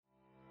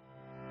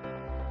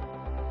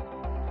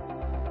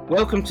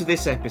Welcome to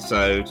this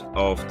episode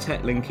of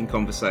TechLink in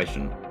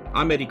Conversation.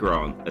 I'm Eddie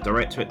Grant, a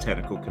director at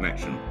Technical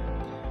Connection.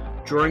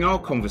 During our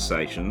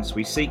conversations,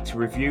 we seek to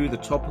review the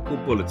topical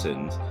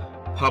bulletins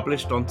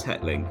published on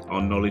TechLink,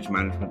 our knowledge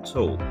management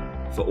tool,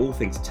 for all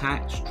things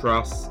tax,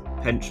 trusts,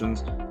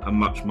 pensions, and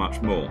much,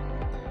 much more.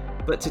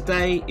 But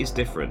today is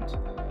different.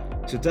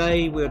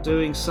 Today we're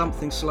doing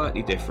something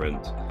slightly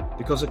different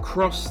because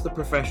across the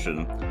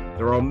profession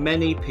there are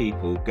many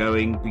people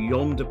going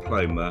beyond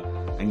diploma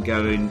and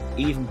going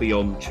even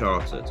beyond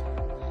chartered.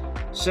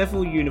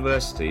 Several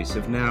universities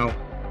have now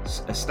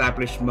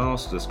established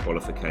master's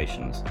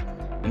qualifications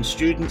and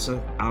students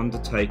have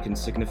undertaken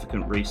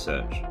significant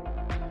research.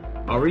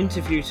 Our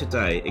interview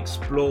today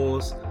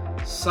explores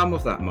some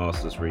of that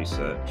master's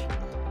research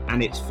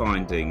and its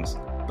findings,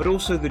 but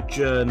also the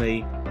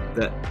journey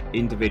that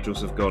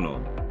individuals have gone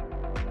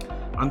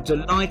on. I'm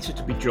delighted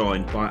to be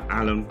joined by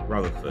Alan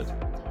Rutherford,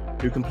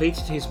 who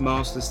completed his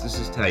master's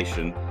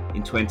dissertation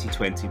in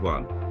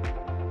 2021.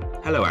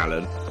 Hello,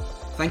 Alan.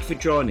 Thank you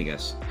for joining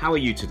us. How are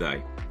you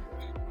today?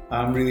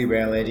 I'm really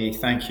well, Eddie.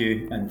 Thank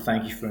you, and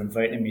thank you for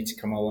inviting me to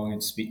come along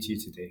and speak to you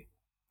today.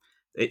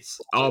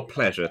 It's our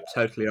pleasure,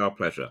 totally our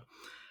pleasure.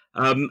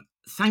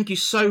 Thank you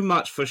so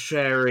much for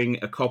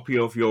sharing a copy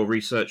of your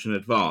research in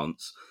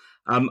advance.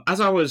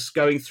 As I was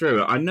going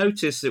through it, I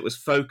noticed it was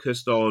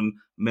focused on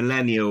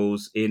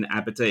millennials in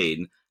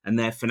Aberdeen and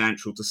their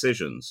financial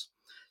decisions.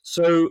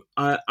 So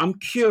I'm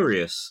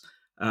curious,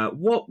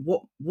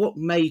 what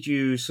made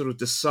you sort of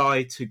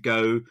decide to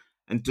go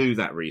and do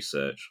that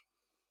research?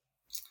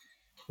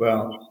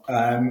 Well,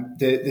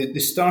 the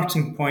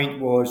starting point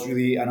was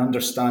really an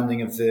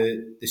understanding of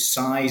the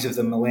size of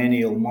the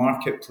millennial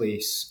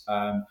marketplace.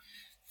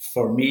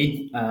 For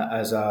me,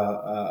 as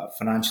a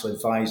financial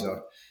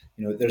advisor,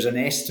 there's an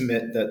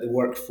estimate that the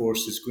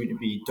workforce is going to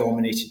be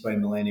dominated by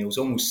millennials,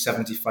 almost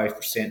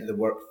 75% of the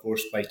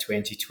workforce by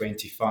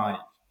 2025.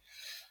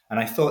 And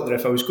I thought that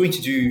if I was going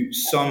to do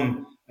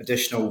some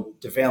additional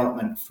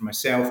development for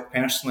myself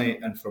personally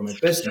and for my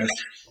business,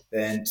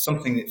 then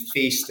something that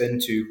faced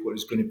into what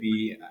is going to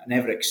be an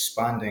ever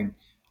expanding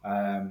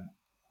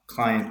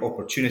client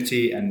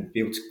opportunity and be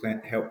able to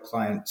help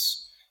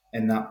clients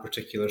in that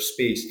particular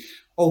space.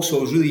 Also,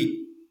 I was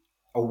really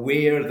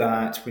aware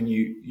that when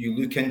you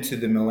look into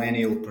the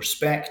millennial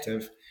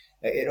perspective,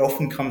 it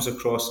often comes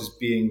across as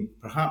being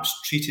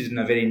perhaps treated in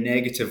a very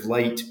negative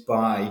light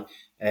by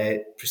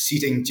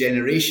preceding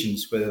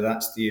generations, whether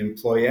that's the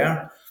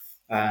employer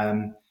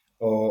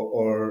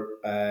or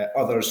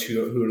others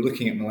who are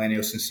looking at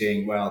millennials and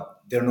saying, well,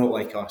 they're not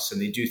like us and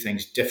they do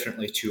things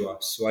differently to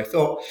us. So I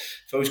thought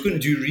if I was going to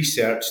do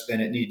research, then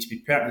it needed to be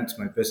pertinent to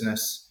my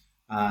business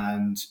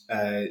and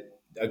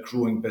a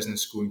growing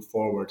business going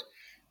forward.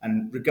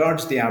 And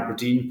regards the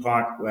Aberdeen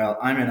part, well,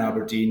 I'm in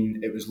Aberdeen.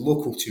 It was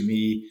local to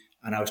me,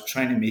 and I was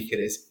trying to make it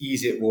as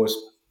easy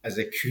as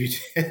I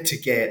could to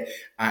get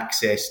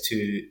access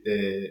to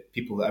the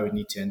people that I would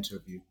need to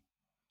interview.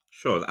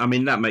 Sure. I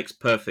mean, that makes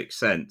perfect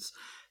sense.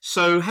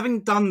 So, having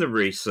done the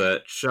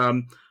research,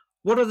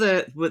 what are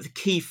the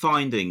key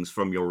findings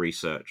from your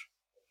research?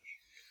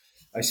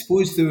 I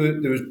suppose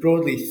there was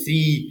broadly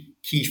three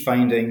key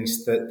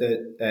findings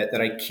that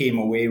I came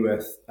away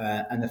with,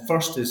 and the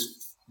first is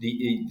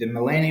the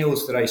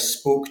millennials that I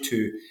spoke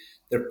to.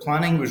 Their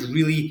planning was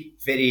really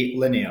very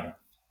linear.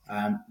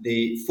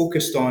 They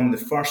focused on the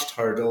first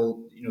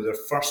hurdle, their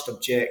first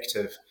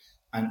objective,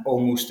 and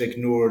almost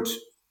ignored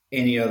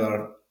any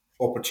other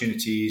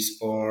opportunities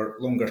or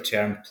longer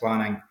term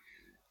planning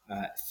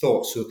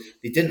thoughts. So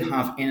they didn't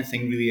have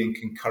anything really in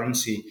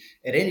concurrency.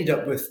 It ended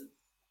up with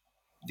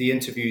the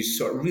interviews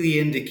sort of really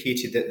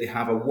indicated that they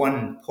have a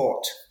one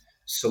pot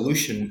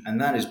solution,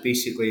 and that is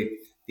basically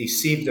they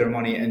save their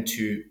money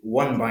into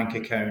one bank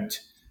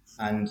account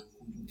and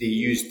they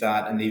used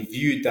that and they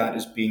viewed that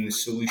as being the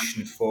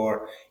solution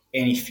for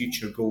any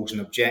future goals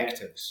and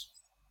objectives.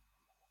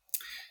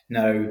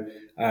 Now,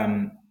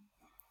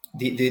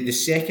 the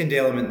second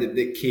element that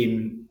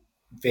became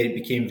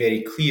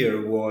very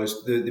clear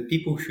was the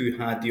people who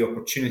had the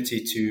opportunity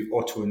to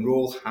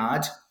auto-enroll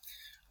had,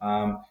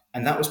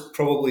 and that was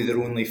probably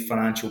their only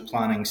financial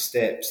planning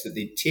steps that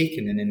they'd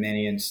taken in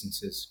many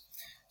instances.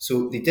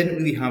 So they didn't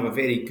really have a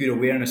very good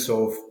awareness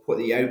of what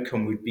the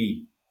outcome would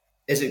be.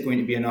 Is it going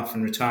to be enough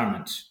in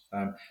retirement?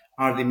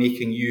 Are they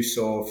making use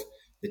of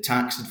the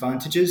tax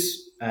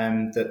advantages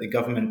that the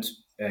government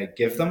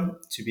give them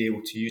to be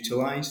able to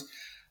utilise?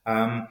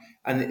 And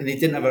they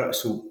didn't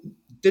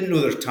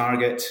know their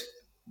target,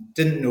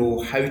 didn't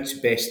know how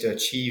to best to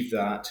achieve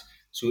that.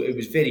 So it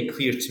was very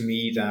clear to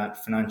me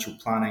that financial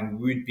planning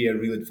would be a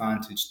real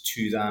advantage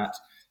to that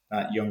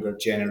younger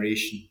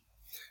generation.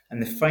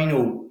 And the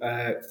final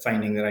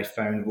finding that I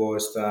found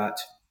was that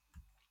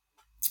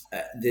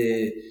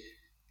the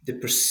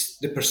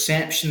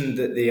perception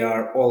that they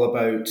are all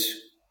about,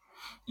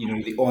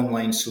 the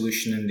online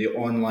solution and the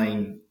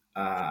online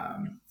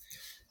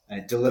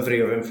delivery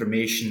of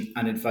information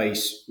and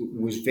advice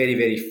was very,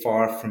 very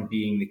far from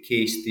being the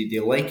case. They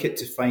like it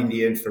to find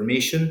the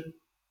information,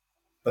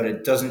 but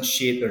it doesn't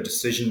shape their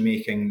decision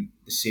making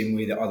the same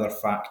way that other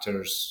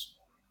factors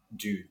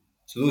do.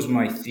 So those are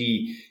my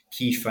three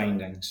key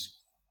findings.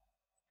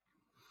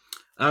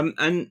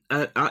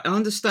 I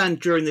understand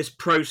during this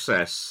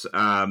process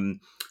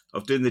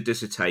of doing the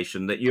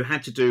dissertation that you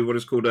had to do what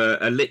is called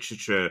a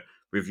literature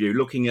review,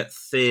 looking at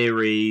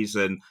theories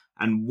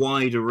and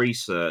wider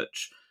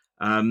research.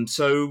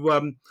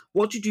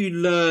 What did you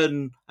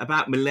learn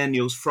about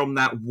millennials from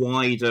that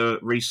wider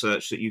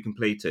research that you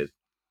completed?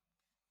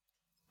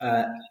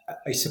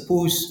 I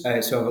suppose,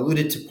 so I've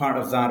alluded to part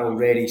of that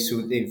already.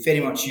 So they're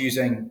very much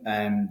using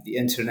the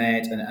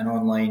internet and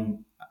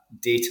online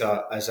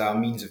data as a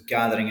means of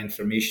gathering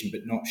information,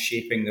 but not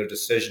shaping their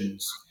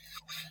decisions.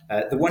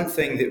 The one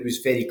thing that was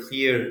very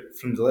clear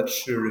from the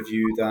literature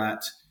review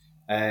that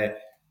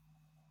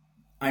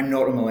I'm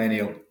not a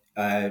millennial.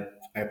 I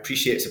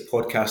appreciate it's a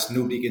podcast.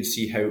 Nobody can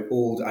see how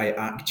old I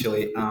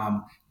actually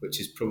am,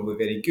 which is probably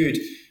very good.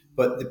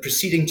 But the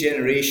preceding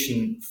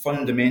generation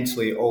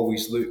fundamentally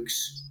always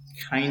looks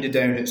kind of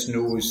down its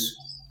nose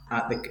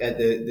at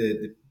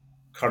the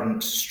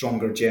current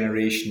stronger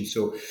generation.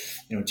 So,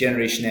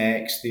 Generation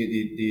X,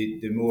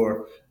 the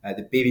more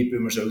the baby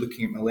boomers are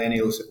looking at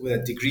millennials with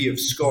a degree of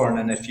scorn.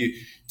 And if you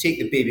take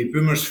the baby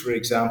boomers, for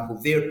example,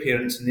 their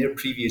parents and their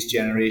previous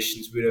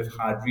generations would have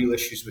had real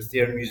issues with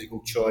their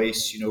musical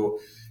choice,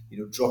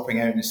 dropping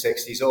out in the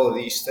 60s, all of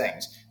these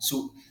things.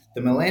 So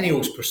the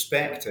millennials'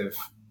 perspective,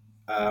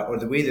 or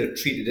the way they're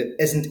treated, it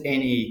isn't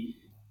any.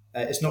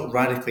 It's not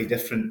radically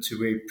different to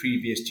where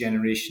previous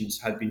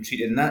generations had been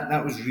treated, and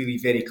that was really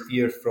very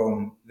clear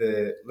from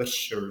the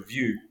literature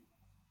review.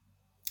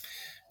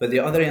 But the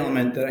other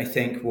element that I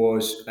think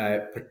was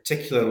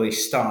particularly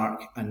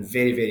stark and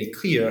very, very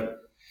clear,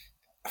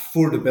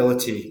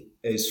 affordability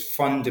is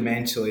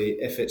fundamentally,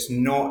 if it's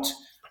not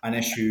an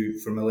issue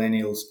for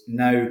millennials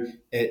now,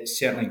 it's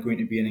certainly going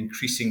to be an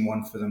increasing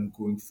one for them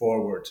going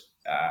forward.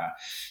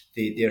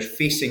 They're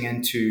facing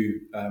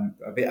into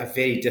a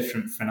very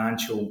different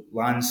financial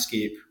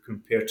landscape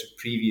compared to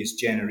previous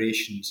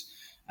generations.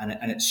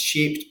 And it's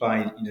shaped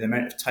by the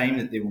amount of time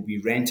that they will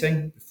be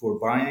renting before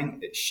buying.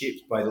 It's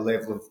shaped by the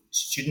level of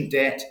student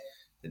debt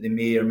that they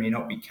may or may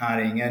not be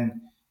carrying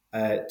in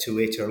to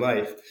later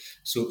life.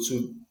 So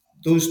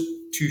those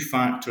two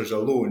factors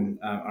alone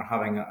are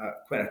having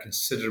quite a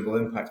considerable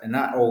impact. And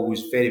that all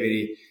was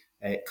very,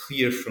 very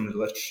clear from the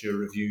literature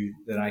review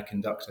that I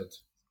conducted.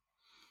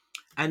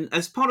 And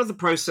as part of the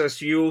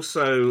process, you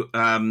also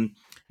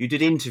you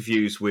did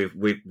interviews with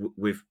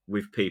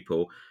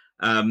people.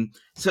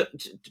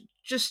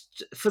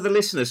 Just for the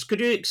listeners,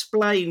 could you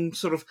explain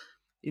sort of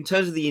in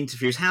terms of the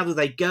interviews, how do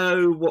they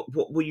go?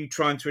 What were you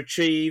trying to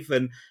achieve,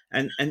 and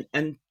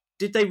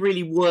did they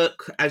really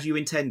work as you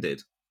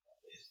intended?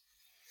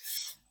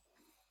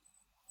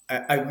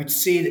 I would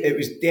say that it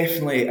was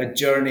definitely a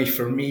journey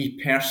for me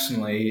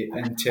personally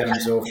in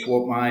terms of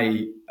what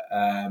my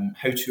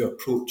how to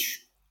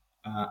approach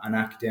an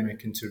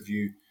academic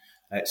interview.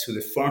 So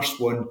the first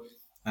one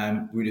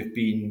would have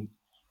been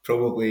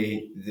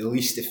probably the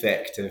least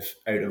effective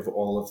out of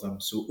all of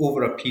them. So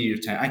over a period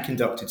of time, I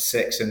conducted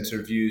 6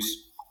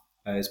 interviews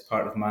as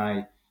part of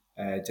my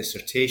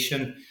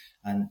dissertation,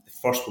 and the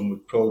first one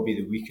would probably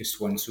be the weakest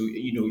one. So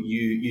you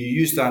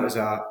use that as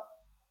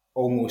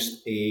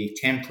almost a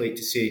template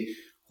to say,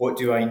 what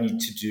do I need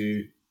to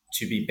do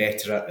to be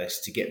better at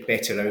this, to get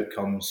better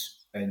outcomes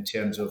in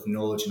terms of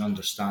knowledge and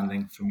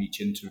understanding from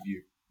each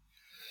interview.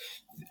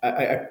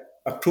 I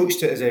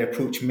approached it as I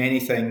approach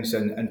many things,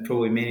 and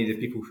probably many of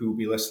the people who will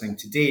be listening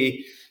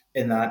today,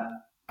 in that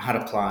I had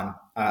a plan.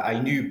 I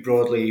knew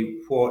broadly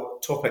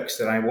what topics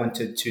that I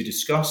wanted to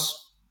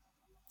discuss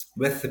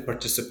with the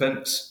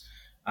participants,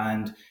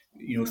 and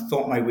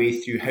thought my way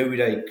through how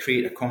would I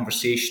create a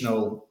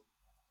conversational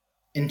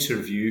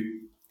interview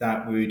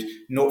that would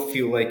not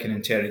feel like an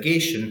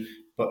interrogation,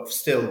 but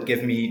still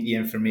give me the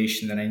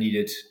information that I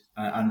needed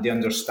and the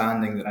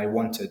understanding that I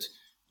wanted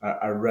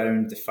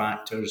around the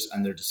factors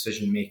and their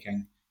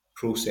decision-making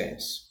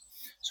process.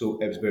 So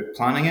it was about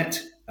planning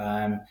it,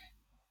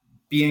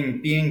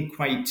 being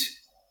quite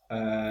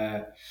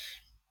aware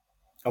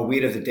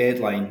of the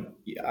deadline.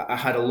 I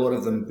had a lot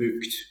of them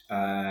booked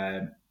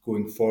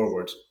going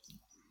forward.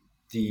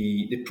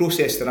 The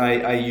process that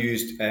I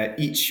used,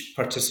 each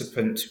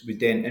participant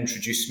would then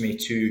introduce me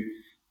to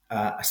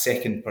a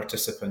second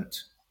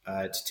participant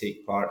to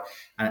take part.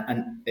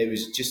 And it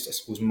was just, I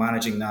suppose,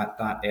 managing that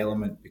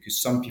element, because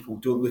some people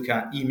don't look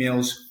at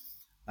emails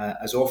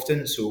as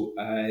often. So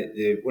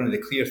one of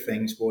the clear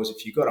things was,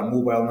 if you got a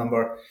mobile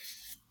number,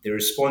 they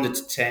responded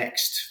to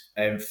text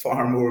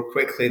far more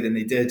quickly than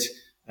they did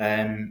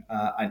an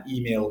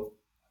email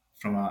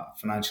from a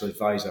financial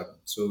advisor.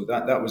 So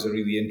that was a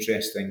really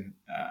interesting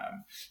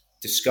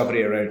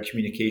discovery around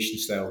communication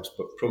styles,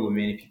 but probably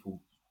many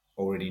people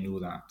already know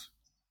that.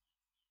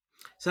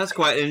 So that's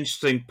quite an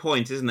interesting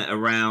point, isn't it?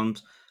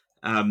 Around,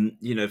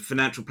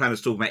 financial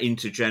planners talk about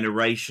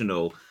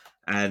intergenerational,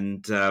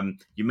 and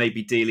you may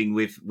be dealing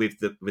with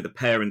the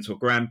parents or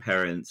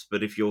grandparents,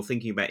 but if you're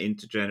thinking about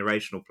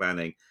intergenerational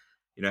planning,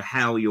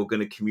 how you're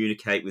going to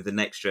communicate with the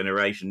next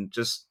generation.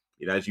 Just,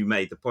 as you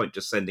made the point,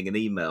 just sending an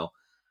email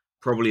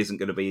probably isn't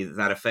going to be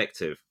that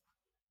effective.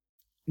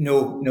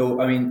 No.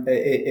 I mean,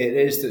 it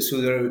is that.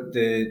 So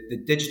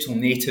the digital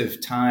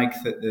native tag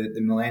that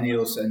the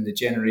millennials and the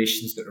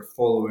generations that are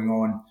following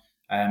on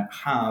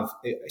have.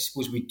 I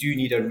suppose we do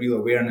need a real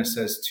awareness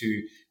as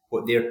to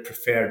what their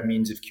preferred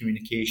means of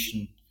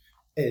communication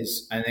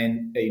is, and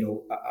then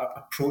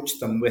approach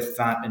them with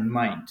that in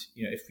mind.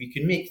 If we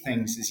can make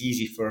things as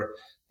easy for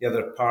the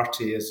other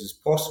party as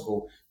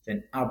possible,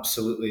 then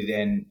absolutely,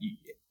 then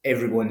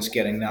everyone's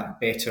getting that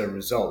better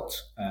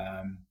result.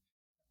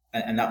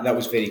 And that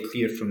was very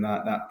clear from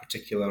that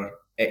particular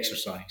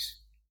exercise.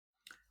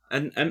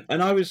 And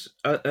I was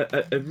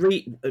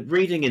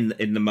reading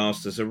in the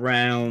masters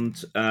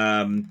around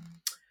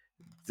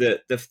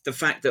the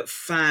fact that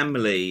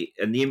family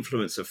and the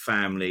influence of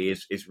family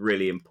is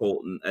really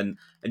important. And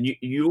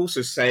you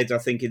also said, I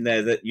think, in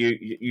there that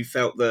you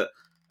felt that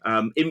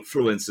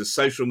influencers,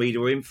 social media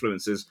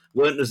influencers,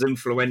 weren't as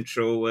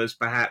influential as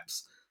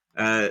perhaps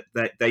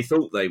they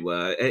thought they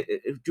were.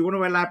 Do you want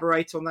to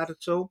elaborate on that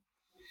at all?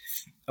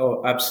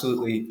 Oh,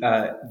 absolutely.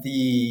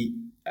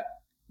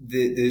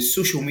 The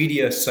social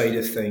media side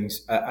of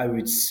things, I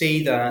would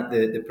say that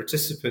the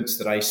participants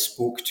that I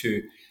spoke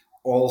to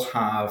all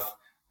have,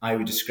 I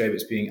would describe it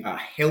as being a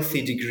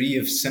healthy degree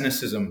of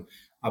cynicism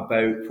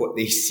about what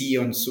they see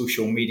on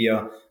social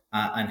media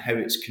and how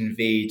it's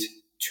conveyed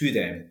to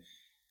them.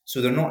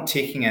 So they're not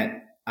taking it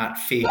at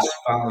face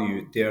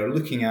value. They're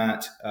looking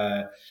at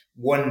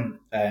one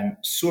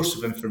source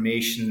of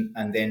information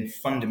and then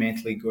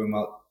fundamentally going,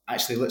 well,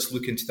 actually, let's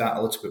look into that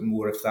a little bit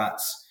more if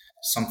that's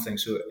something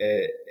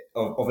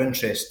of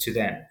interest to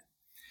them.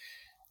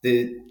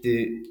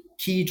 The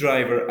key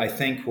driver, I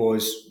think,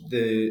 was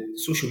the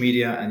social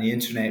media and the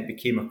internet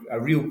became a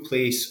real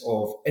place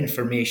of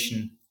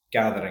information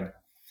gathering.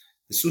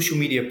 The social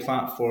media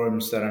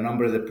platforms that a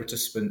number of the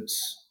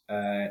participants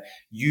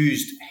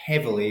used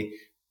heavily,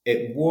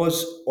 it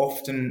was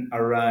often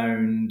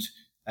around,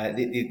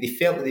 they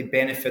felt that they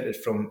benefited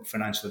from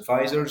financial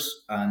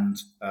advisors and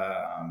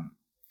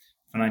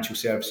financial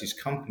services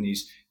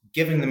companies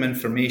giving them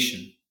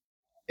information.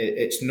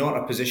 It's not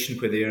a position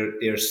where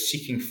they're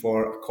seeking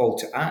for a call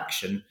to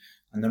action,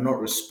 and they're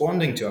not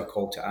responding to a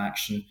call to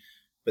action,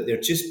 but they're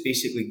just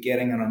basically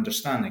getting an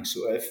understanding.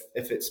 So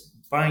if it's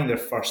buying their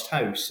first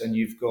house, and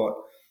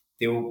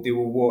they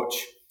will watch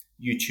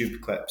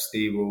YouTube clips,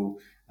 they will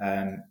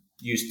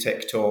use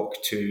TikTok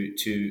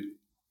to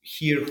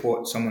hear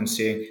what someone's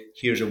saying.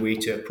 Here's a way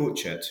to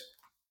approach it,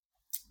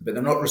 but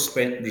they're not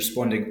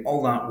responding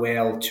all that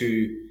well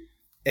to,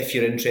 if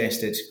you're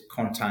interested,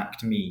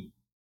 contact me.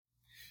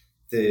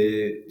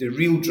 The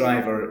real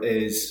driver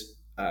is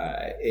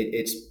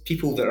it's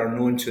people that are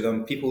known to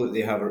them, people that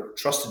they have a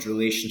trusted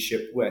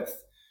relationship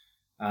with,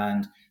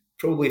 and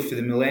probably for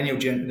the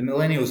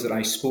millennials that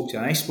I spoke to,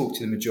 and I spoke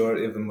to the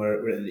majority of them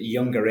were at the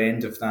younger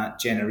end of that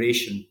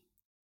generation.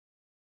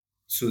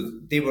 So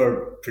they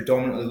were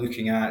predominantly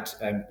looking at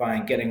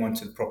getting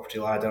onto the property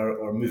ladder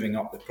or moving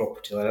up the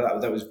property ladder.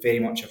 That was very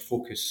much a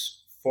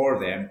focus for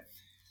them.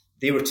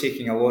 They were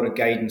taking a lot of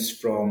guidance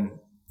from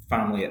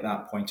family at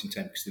that point in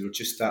time because they were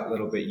just that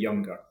little bit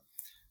younger.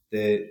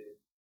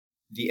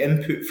 The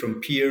input from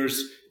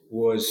peers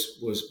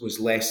was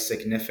less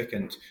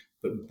significant,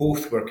 but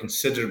both were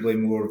considerably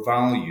more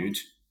valued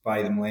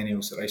by the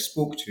millennials that I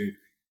spoke to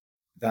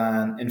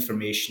than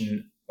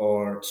information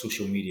or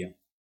social media.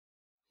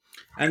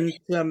 And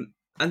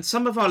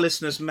some of our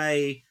listeners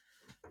may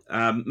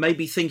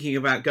be thinking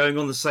about going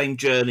on the same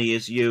journey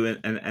as you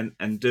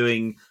and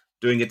doing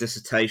a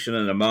dissertation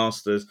and a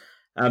master's.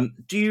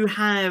 Do you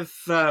have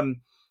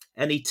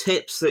any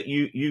tips that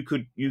you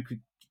could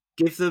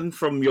give them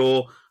from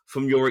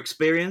your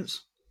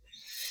experience?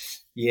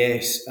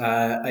 Yes,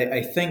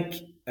 I think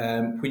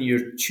when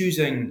you're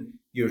choosing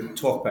your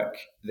topic,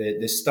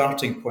 the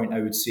starting point,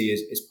 I would say,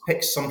 is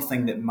pick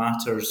something that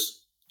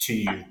matters to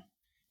you.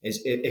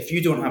 If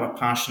you don't have a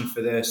passion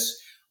for this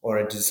or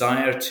a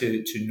desire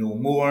to know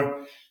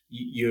more,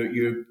 you're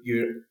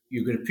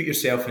going to put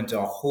yourself into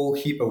a whole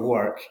heap of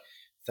work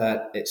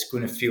that it's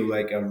going to feel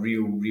like a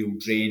real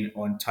drain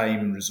on time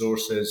and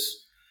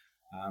resources.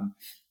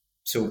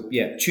 So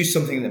yeah, choose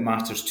something that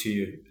matters to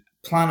you.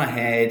 Plan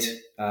ahead.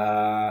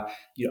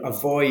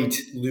 Avoid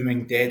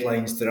looming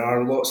deadlines. There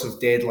are lots of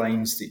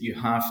deadlines that you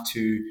have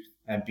to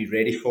be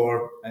ready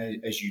for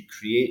as you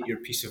create your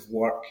piece of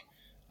work.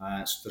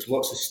 So there's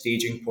lots of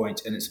staging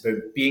points, and it's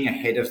about being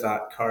ahead of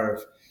that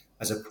curve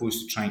as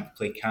opposed to trying to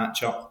play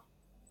catch up.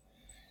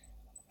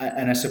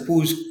 And I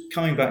suppose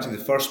coming back to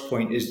the first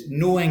point is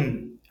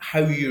knowing how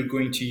you're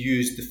going to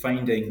use the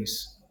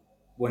findings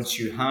once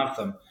you have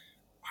them.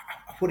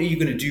 What are you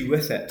going to do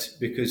with it?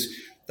 Because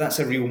that's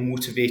a real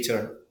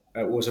motivator.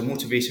 It was a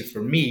motivator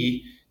for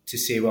me to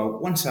say, well,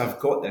 once I've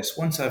got this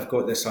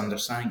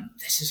understanding,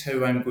 this is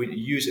how I'm going to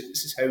use it.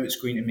 This is how it's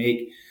going to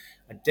make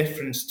a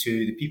difference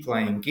to the people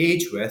I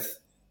engage with,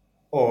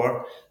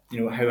 or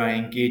how I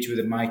engage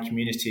within my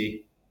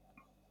community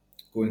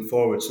going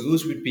forward. So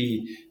those would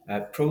be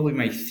probably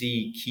my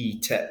 3 key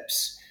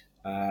tips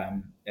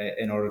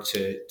in order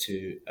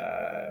to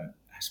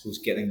I suppose,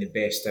 getting the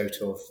best out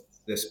of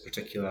this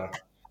particular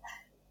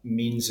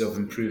means of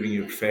improving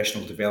your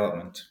professional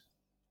development.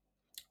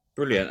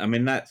 Brilliant. I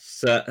mean,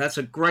 that's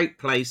a great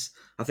place,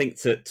 I think,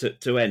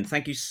 to end.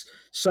 Thank you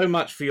so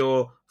much for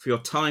your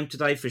time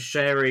today, for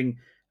sharing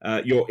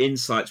your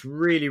insights.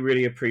 Really,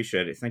 really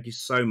appreciate it. Thank you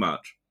so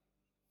much.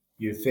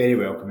 You're very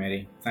welcome,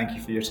 Eddie. Thank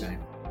you for your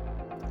time.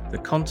 The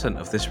content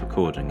of this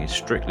recording is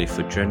strictly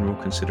for general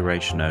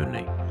consideration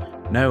only.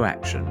 No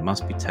action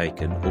must be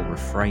taken or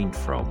refrained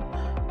from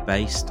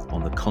based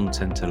on the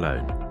content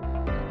alone.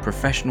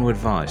 Professional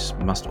advice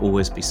must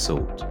always be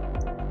sought.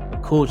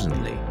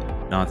 Accordingly,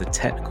 neither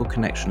Technical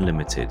Connection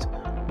Limited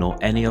nor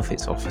any of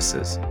its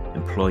officers,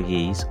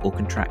 employees or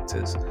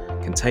contractors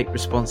can take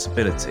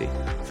responsibility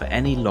for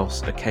any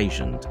loss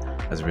occasioned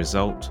as a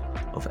result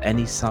of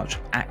any such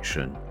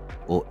action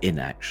or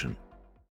inaction.